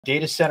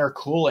data center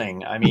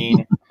cooling. I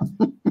mean,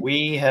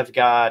 we have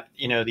got,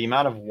 the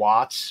amount of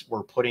watts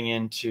we're putting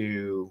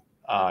into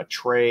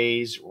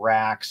trays,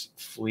 racks,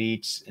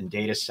 fleets, and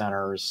data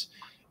centers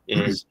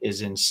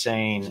is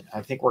insane.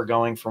 I think we're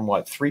going from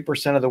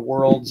 3% of the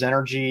world's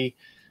energy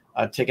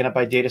taken up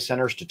by data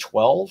centers to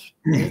 12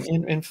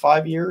 in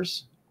 5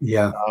 years.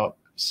 Yeah.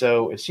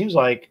 So it seems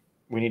like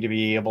we need to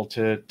be able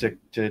to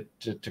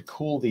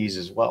cool these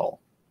as well.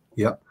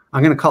 Yep.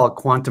 I'm going to call it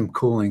quantum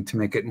cooling to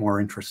make it more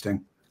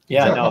interesting.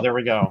 Yeah, no, there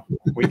we go.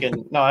 We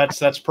can, no,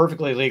 that's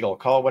perfectly legal.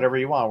 Call it whatever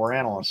you want. We're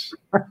analysts.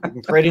 We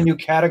can create a new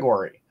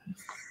category.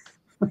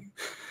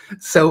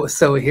 So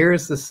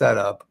here's the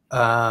setup.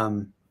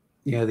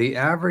 The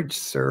average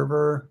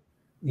server,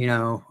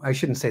 I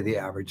shouldn't say the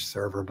average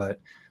server, but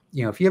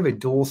if you have a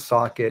dual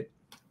socket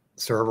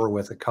server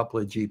with a couple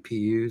of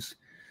GPUs,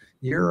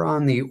 you're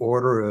on the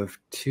order of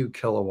 2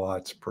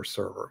 kilowatts per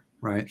server,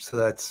 right? So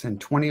that's in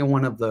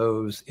 21 of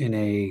those in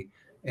a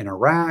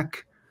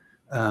rack,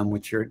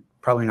 which you're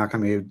probably not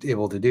going to be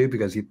able to do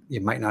because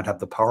you might not have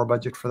the power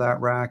budget for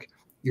that rack.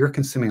 You're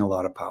consuming a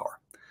lot of power.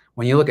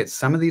 When you look at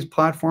some of these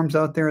platforms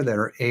out there that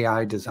are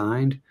AI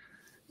designed,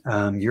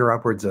 you're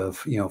upwards of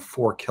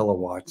 4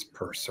 kilowatts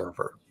per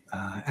server.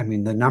 I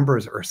mean, the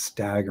numbers are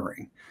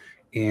staggering.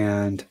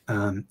 And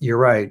you're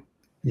right,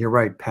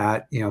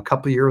 Pat. A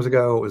couple of years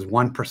ago, it was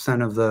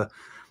 1% of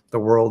the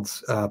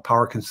world's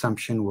power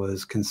consumption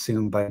was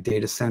consumed by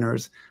data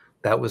centers.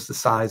 That was the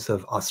size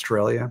of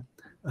Australia.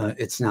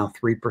 It's now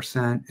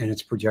 3%, and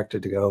it's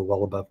projected to go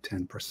well above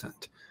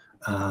 10%.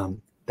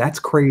 That's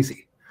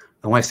crazy.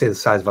 And when I say the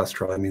size of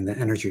Australia, I mean the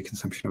energy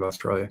consumption of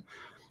Australia.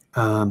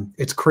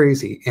 It's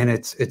crazy, and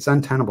it's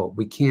untenable.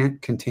 We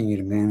can't continue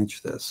to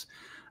manage this.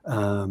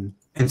 And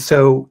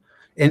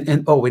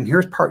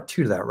here's part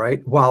 2 to that,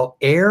 right? While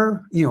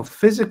air,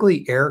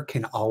 physically air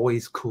can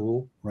always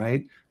cool,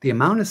 right? The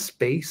amount of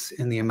space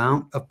and the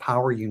amount of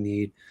power you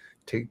need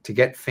to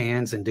get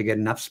fans and to get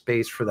enough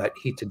space for that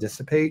heat to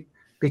dissipate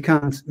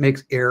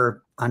makes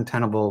air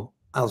untenable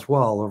as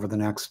well over the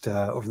next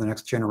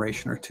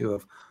generation or two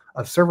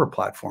of server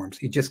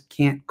platforms. You just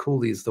can't cool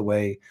these the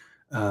way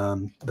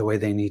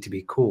they need to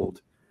be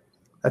cooled.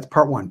 That's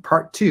part 1.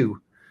 Part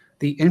 2,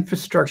 the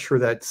infrastructure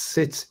that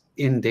sits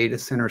in data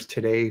centers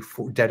today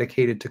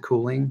dedicated to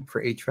cooling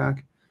for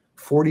HVAC,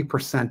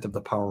 40% of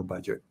the power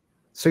budget.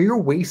 So you're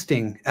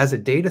wasting, as a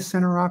data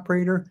center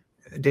operator,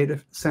 a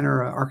data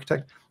center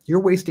architect,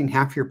 you're wasting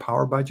half your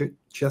power budget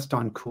just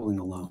on cooling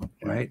alone,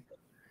 right?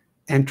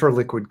 Enter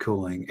liquid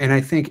cooling. And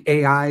I think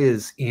AI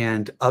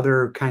and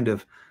other kind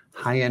of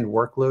high-end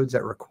workloads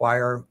that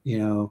require,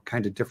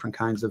 kind of different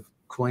kinds of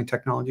cooling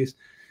technologies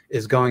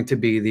is going to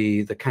be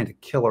the kind of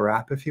killer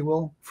app, if you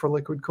will, for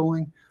liquid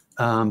cooling.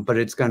 But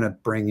it's going to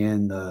bring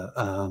in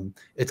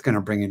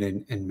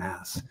in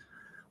mass.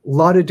 A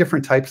lot of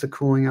different types of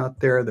cooling out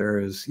there.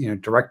 There's,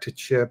 direct to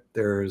chip.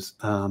 There's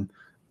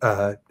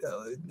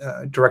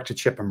direct to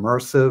chip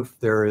immersive.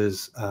 There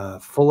is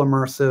full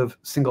immersive,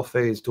 single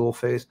phase, dual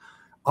phase.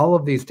 All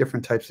of these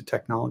different types of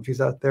technologies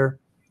out there.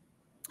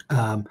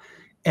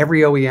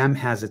 Every OEM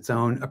has its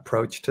own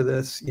approach to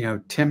this.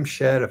 Tim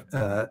Shed,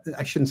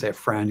 I shouldn't say a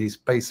friend, he's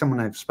someone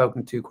I've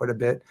spoken to quite a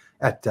bit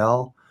at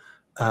Dell.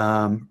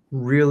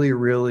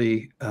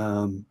 Really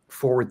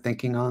forward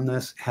thinking on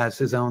this, has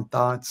his own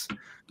thoughts.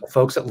 The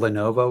folks at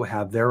Lenovo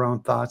have their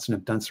own thoughts and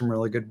have done some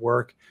really good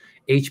work.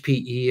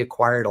 HPE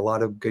acquired a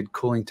lot of good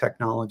cooling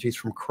technologies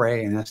from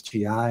Cray and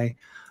SGI.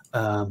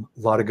 A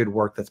lot of good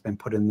work that's been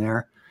put in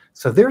there.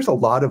 So there's a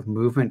lot of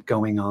movement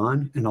going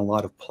on and a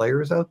lot of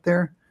players out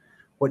there.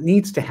 What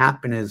needs to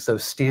happen is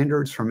those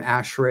standards from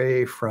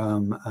ASHRAE,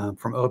 from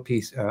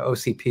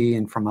OCP,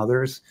 and from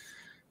others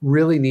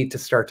really need to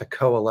start to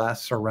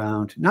coalesce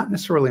around, not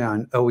necessarily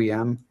on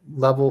OEM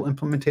level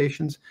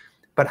implementations,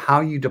 but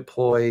how you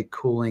deploy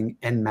cooling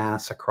en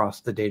masse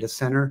across the data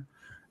center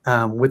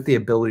with the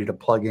ability to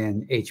plug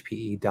in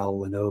HPE, Dell,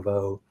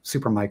 Lenovo,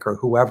 Supermicro,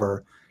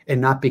 whoever, and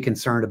not be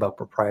concerned about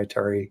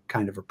proprietary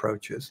kind of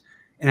approaches.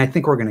 And I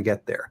think we're going to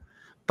get there.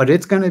 But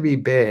it's going to be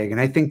big.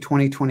 And I think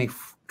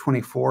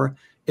 2024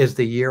 is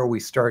the year we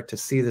start to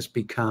see this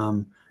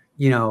become,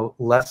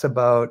 less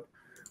about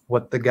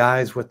what the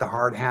guys with the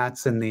hard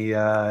hats and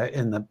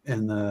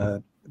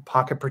the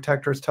pocket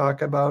protectors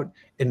talk about,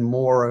 and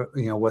more,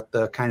 what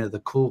the kind of the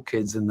cool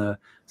kids in the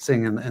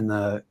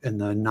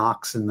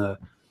NOCs in the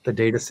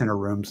data center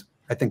rooms.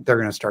 I think they're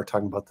going to start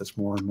talking about this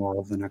more and more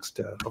over the next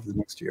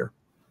year.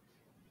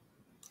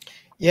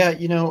 Yeah,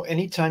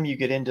 anytime you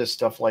get into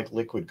stuff like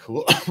liquid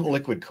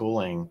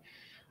cooling,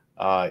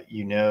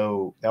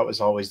 that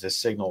was always the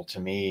signal to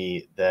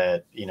me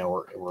that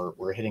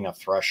we're hitting a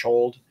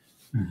threshold.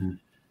 Mm-hmm.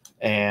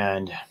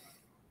 And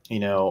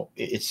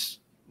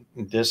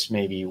this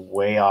may be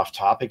way off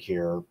topic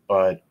here,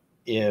 but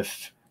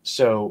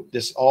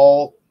this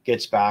all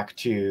gets back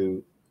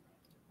to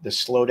the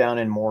slowdown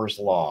in Moore's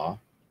law,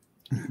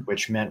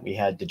 which meant we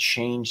had to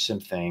change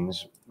some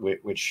things,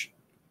 which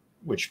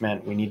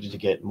meant we needed to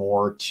get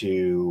more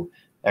to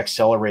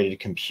accelerated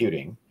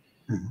computing,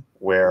 mm-hmm.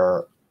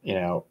 where,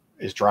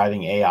 is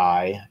driving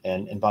AI.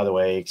 And by the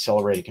way,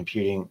 accelerated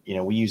computing,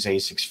 we use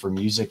ASICs for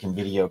music and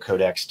video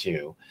codecs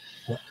too.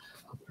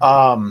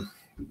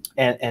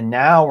 And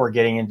now we're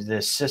getting into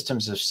this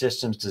systems of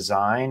systems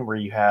design where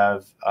you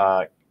have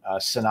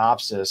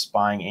Synopsys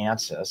buying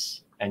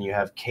Ansys, and you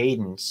have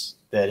Cadence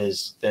that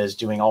is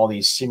doing all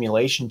these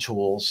simulation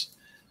tools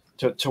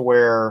to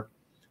where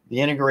the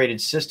integrated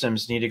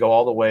systems need to go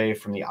all the way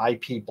from the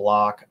IP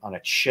block on a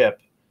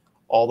chip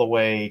all the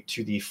way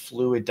to the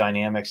fluid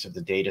dynamics of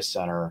the data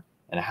center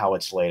and how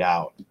it's laid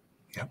out.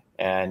 Yep.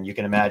 And you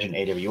can imagine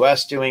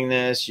AWS doing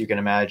this. You can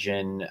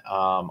imagine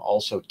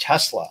also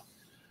Tesla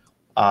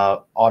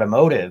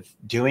automotive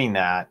doing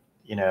that,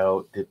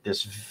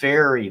 this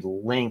very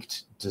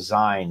linked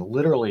design,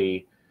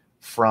 literally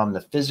from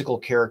the physical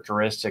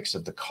characteristics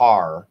of the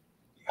car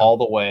all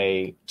the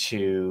way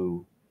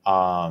to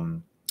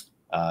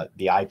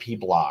the IP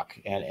block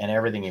and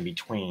everything in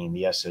between,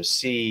 the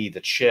SoC,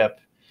 the chip,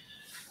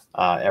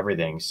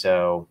 everything.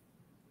 So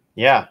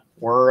yeah,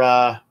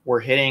 we're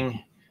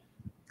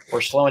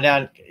slowing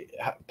down.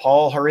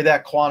 Paul, hurry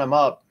that quantum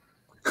up.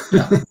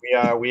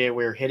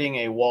 We're hitting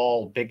a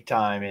wall big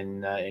time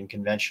in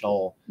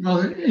conventional.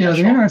 Well, the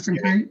interesting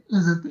thing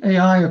is that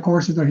AI, of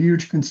course, is a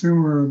huge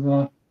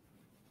consumer of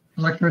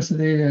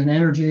electricity and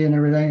energy and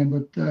everything,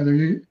 but they're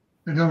doing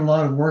a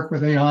lot of work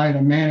with AI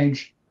to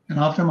manage and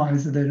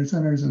optimize the data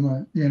centers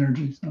and the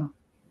energy. So.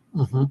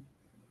 Mm-hmm.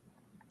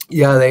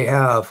 Yeah, they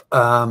have.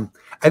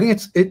 I think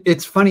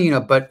it's funny,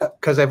 but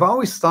because I've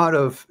always thought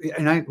of,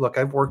 and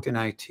I've worked in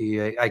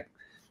IT.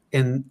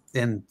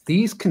 And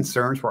these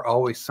concerns were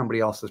always somebody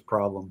else's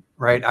problem,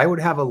 right? I would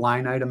have a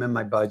line item in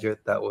my budget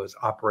that was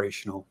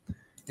operational,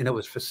 and it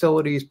was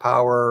facilities,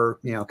 power,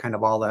 kind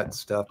of all that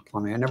stuff,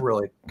 plumbing. I never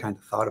really kind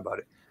of thought about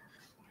it.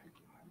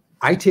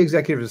 IT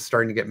executives are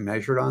starting to get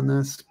measured on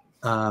this,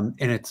 and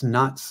it's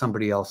not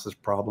somebody else's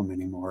problem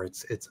anymore.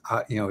 It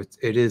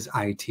is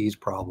IT's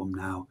problem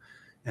now,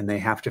 and they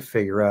have to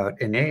figure out.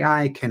 And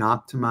AI can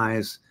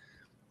optimize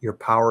your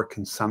power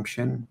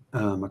consumption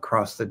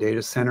across the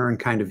data center and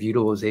kind of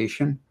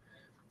utilization.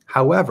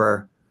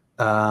 However,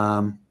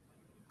 this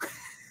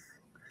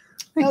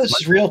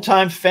is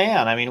real-time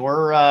fan. I mean,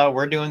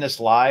 we're doing this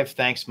live.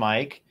 Thanks,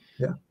 Mike.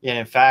 Yeah. And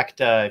in fact,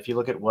 if you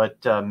look at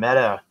what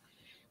Meta,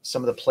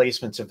 some of the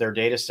placements of their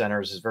data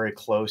centers is very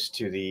close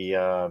to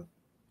the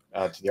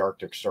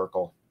Arctic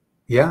Circle.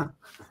 Yeah.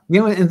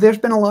 And there's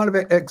been a lot of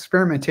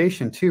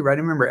experimentation too, right?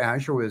 I remember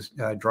Azure was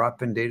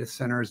dropping data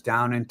centers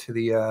down into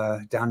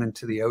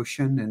the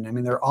ocean. And I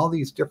mean, there are all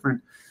these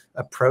different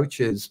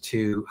approaches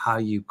to how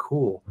you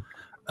cool.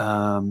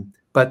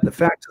 But the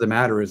fact of the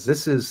matter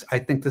is I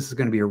think this is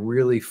going to be a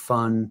really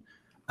fun,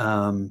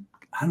 I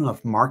don't know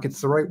if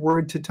market's the right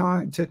word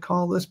to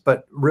call this,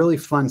 but really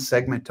fun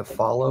segment to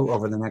follow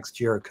over the next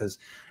year.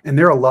 And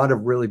there are a lot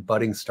of really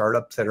budding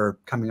startups that are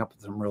coming up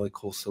with some really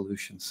cool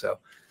solutions. So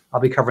I'll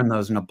be covering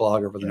those in a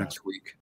blog over the next week.